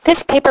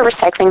This paper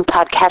recycling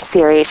podcast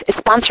series is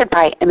sponsored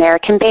by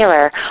American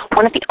Baler,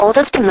 one of the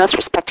oldest and most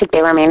respected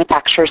baler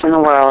manufacturers in the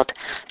world.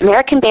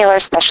 American Baler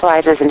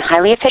specializes in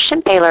highly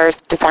efficient balers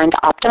designed to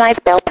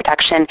optimize bale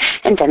production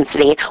and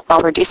density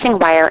while reducing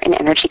wire and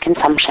energy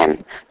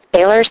consumption.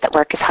 Balers that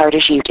work as hard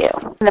as you do.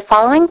 In the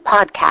following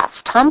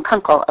podcast, Tom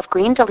Kunkel of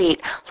Green Delete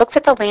looks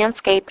at the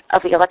landscape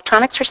of the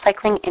electronics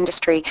recycling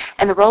industry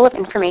and the role of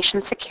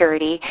information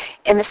security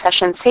in the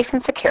session Safe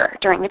and Secure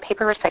during the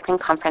Paper Recycling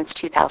Conference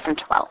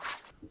 2012.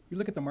 You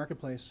look at the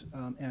marketplace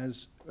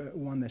as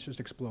one that's just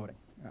exploding.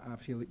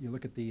 Obviously, you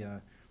look at the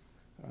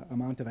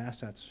amount of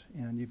assets,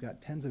 and you've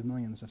got tens of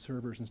millions of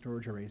servers and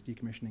storage arrays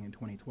decommissioning in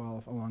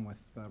 2012, along with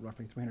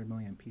roughly 300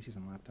 million PCs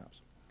and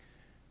laptops.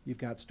 You've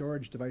got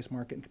storage device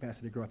market and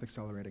capacity growth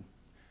accelerating.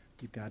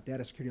 You've got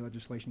data security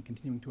legislation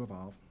continuing to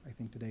evolve. I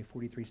think today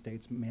 43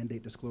 states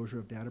mandate disclosure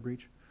of data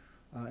breach.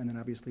 And then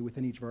obviously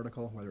within each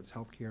vertical, whether it's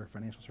healthcare,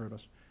 financial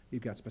service,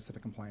 you've got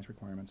specific compliance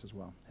requirements as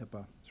well,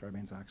 HIPAA,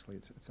 Sarbanes-Oxley,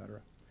 et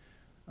cetera.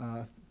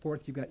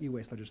 Fourth, you've got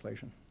e-waste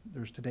legislation.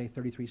 There's today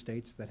 33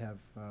 states that have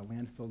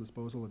landfill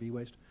disposal of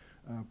e-waste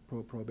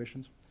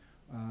prohibitions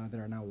that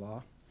are now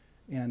law.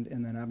 And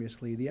then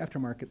obviously the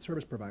aftermarket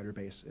service provider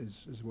base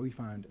is what we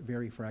find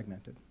very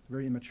fragmented,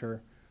 very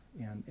immature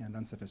and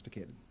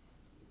unsophisticated.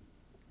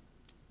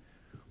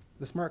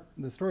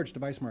 The storage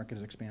device market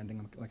is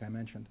expanding, like I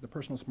mentioned. The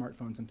personal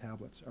smartphones and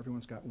tablets.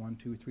 Everyone's got 1,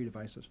 2, 3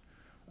 devices.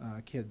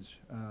 Kids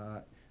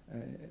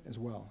as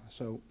well.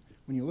 So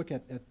when you look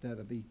at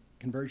the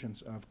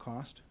convergence of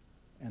cost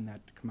and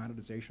that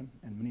commoditization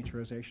and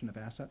miniaturization of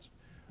assets,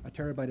 a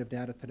terabyte of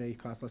data today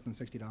costs less than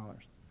 $60,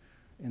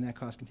 and that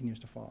cost continues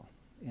to fall.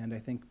 And I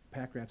think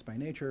pack rats by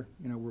nature,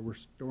 we're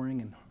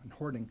storing and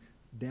hoarding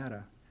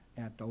data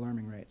at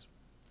alarming rates.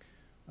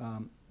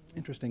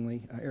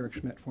 Interestingly, Eric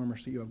Schmidt, former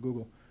CEO of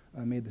Google,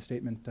 made the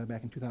statement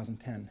back in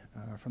 2010.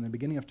 From the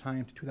beginning of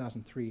time to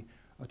 2003,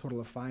 a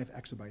total of 5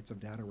 exabytes of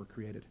data were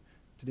created.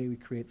 Today we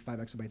create 5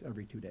 exabytes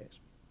every 2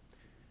 days.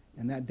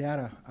 And that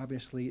data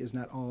obviously is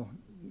not all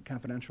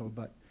confidential,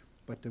 but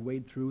to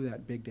wade through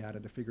that big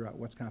data to figure out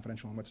what's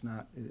confidential and what's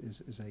not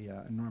is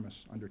an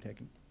enormous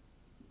undertaking.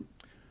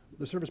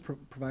 The service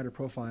provider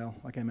profile,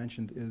 like I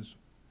mentioned, is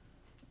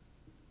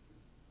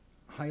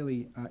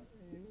highly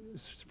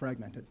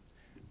fragmented.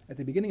 At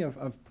the beginning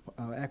of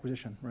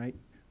acquisition, right,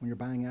 when you're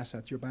buying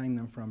assets, you're buying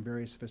them from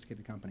very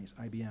sophisticated companies,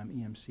 IBM,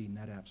 EMC,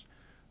 NetApps.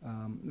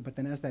 But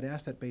then as that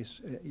asset base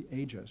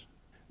ages,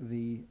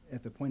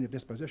 at the point of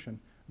disposition,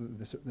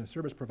 the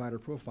service provider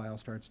profile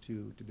starts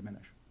to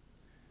diminish.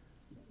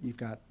 You've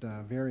got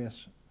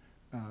various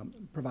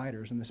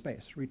providers in the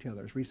space,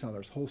 retailers,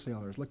 resellers,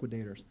 wholesalers,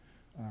 liquidators,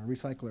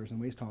 recyclers,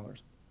 and waste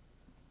haulers.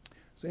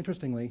 So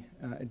interestingly,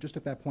 just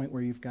at that point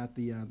where you've got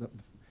the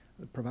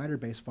provider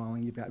base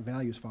falling, you've got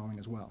values falling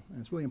as well. And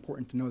it's really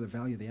important to know the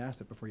value of the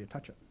asset before you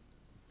touch it.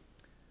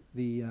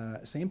 The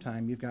same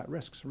time, you've got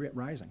risks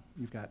rising.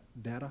 You've got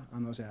data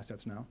on those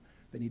assets now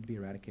that need to be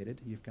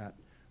eradicated. You've got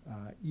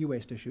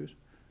e-waste issues.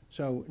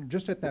 So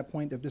just at that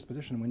point of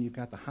disposition, when you've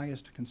got the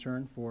highest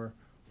concern for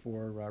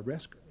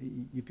risk,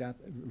 you've got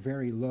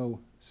very low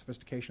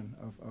sophistication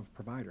of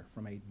provider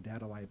from a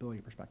data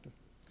liability perspective.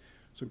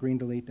 So Green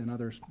Delete and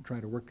others try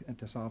to work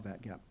to solve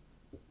that gap.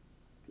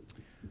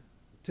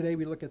 Today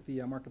we look at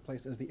the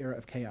marketplace as the era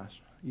of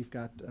chaos. You've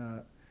got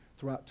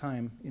throughout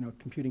time,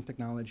 computing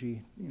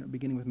technology,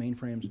 beginning with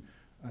mainframes,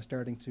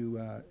 starting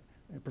to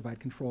provide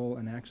control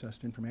and access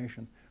to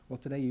information. Well,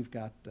 today you've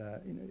got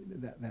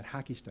that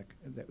hockey stick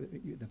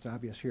that's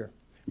obvious here.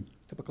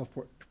 Typical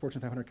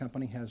Fortune 500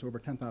 company has over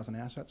 10,000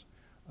 assets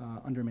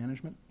under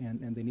management,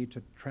 and they need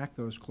to track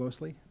those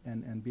closely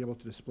and be able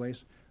to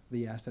displace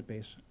the asset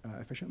base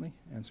efficiently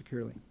and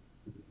securely.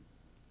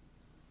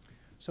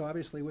 So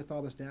obviously with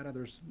all this data,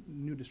 there's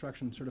new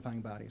destruction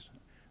certifying bodies.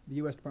 The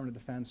U.S. Department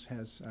of Defense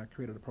has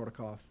created a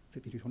protocol,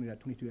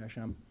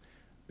 5220.22-M,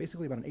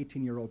 basically about an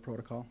 18-year-old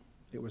protocol.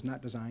 It was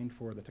not designed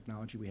for the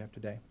technology we have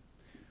today.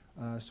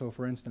 So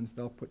for instance,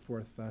 they'll put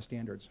forth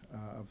standards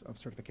of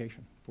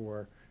certification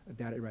for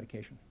data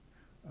eradication.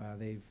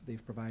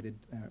 They've provided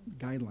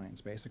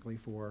guidelines basically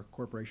for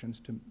corporations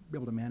to be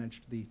able to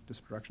manage the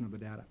destruction of the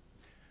data.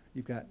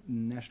 You've got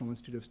National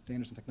Institute of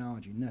Standards and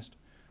Technology, NIST,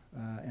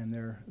 and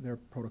their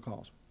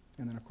protocols.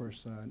 And then of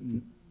course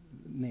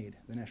NAID,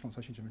 the National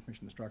Association of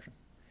Information Destruction.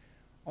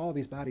 All of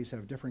these bodies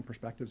have differing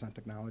perspectives on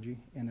technology,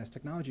 and as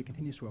technology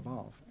continues to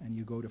evolve and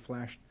you go to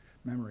flash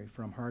memory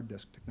from hard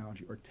disk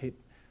technology or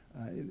tape,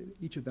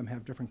 each of them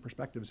have different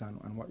perspectives on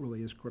what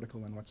really is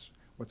critical and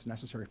what's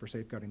necessary for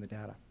safeguarding the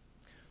data.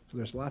 So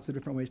there's lots of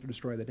different ways to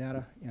destroy the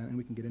data, and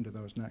we can get into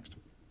those next.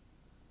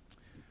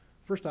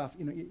 First off,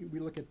 we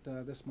look at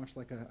this much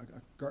like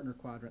a Gartner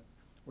quadrant,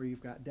 where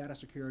you've got data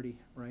security,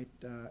 right,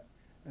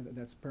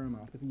 that's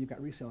paramount, but then you've got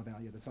resale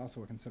value that's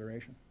also a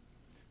consideration.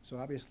 So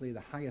obviously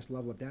the highest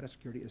level of data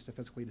security is to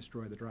physically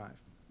destroy the drive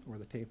or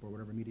the tape or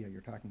whatever media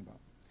you're talking about.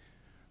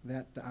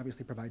 That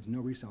obviously provides no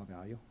resale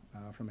value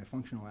from a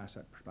functional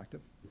asset perspective.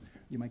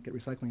 You might get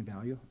recycling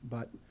value,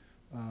 but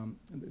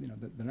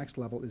the next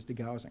level is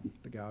degaussing,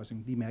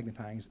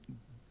 demagnetizing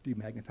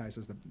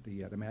demagnetizes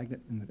the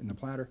magnet in the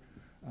platter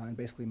and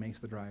basically makes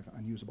the drive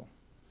unusable.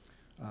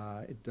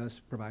 It does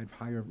provide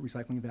higher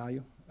recycling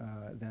value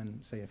than,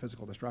 say, a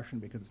physical destruction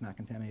because it's not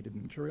contaminated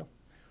in material.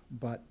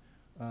 But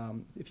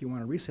if you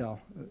want resale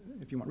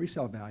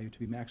value to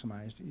be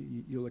maximized,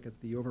 you look at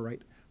the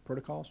overwrite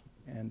protocols,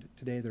 and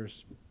today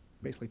there's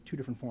basically two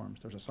different forms.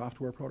 There's a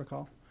software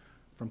protocol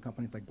from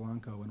companies like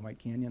Blanco and White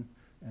Canyon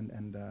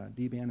and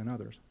DBAN and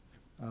others,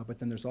 but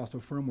then there's also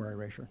firmware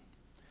erasure.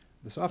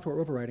 The software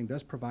overwriting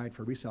does provide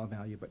for resale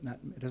value, but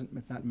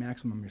it's not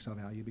maximum resale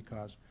value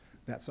because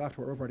that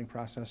software overwriting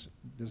process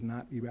does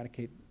not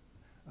eradicate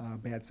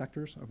bad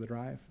sectors of the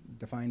drive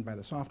defined by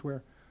the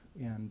software,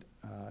 and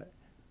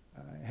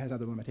has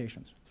other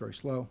limitations. It's very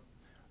slow.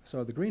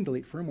 So the Green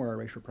Delete firmware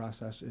erasure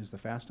process is the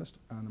fastest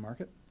on the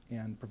market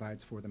and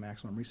provides for the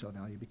maximum resale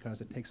value because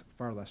it takes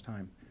far less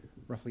time,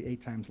 roughly 8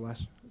 times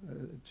less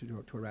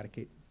to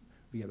eradicate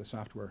via the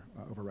software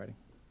overwriting.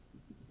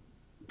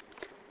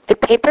 The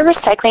Paper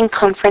Recycling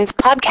Conference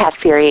podcast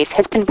series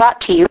has been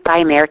brought to you by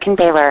American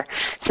Baler.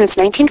 Since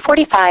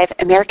 1945,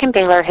 American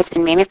Baler has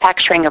been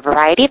manufacturing a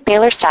variety of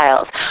baler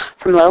styles,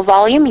 from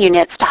low-volume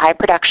units to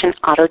high-production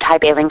auto-tie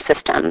baling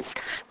systems.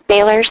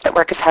 Balers that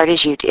work as hard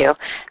as you do.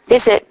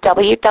 Visit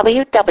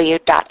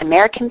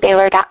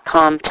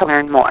www.americanbaler.com to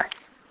learn more.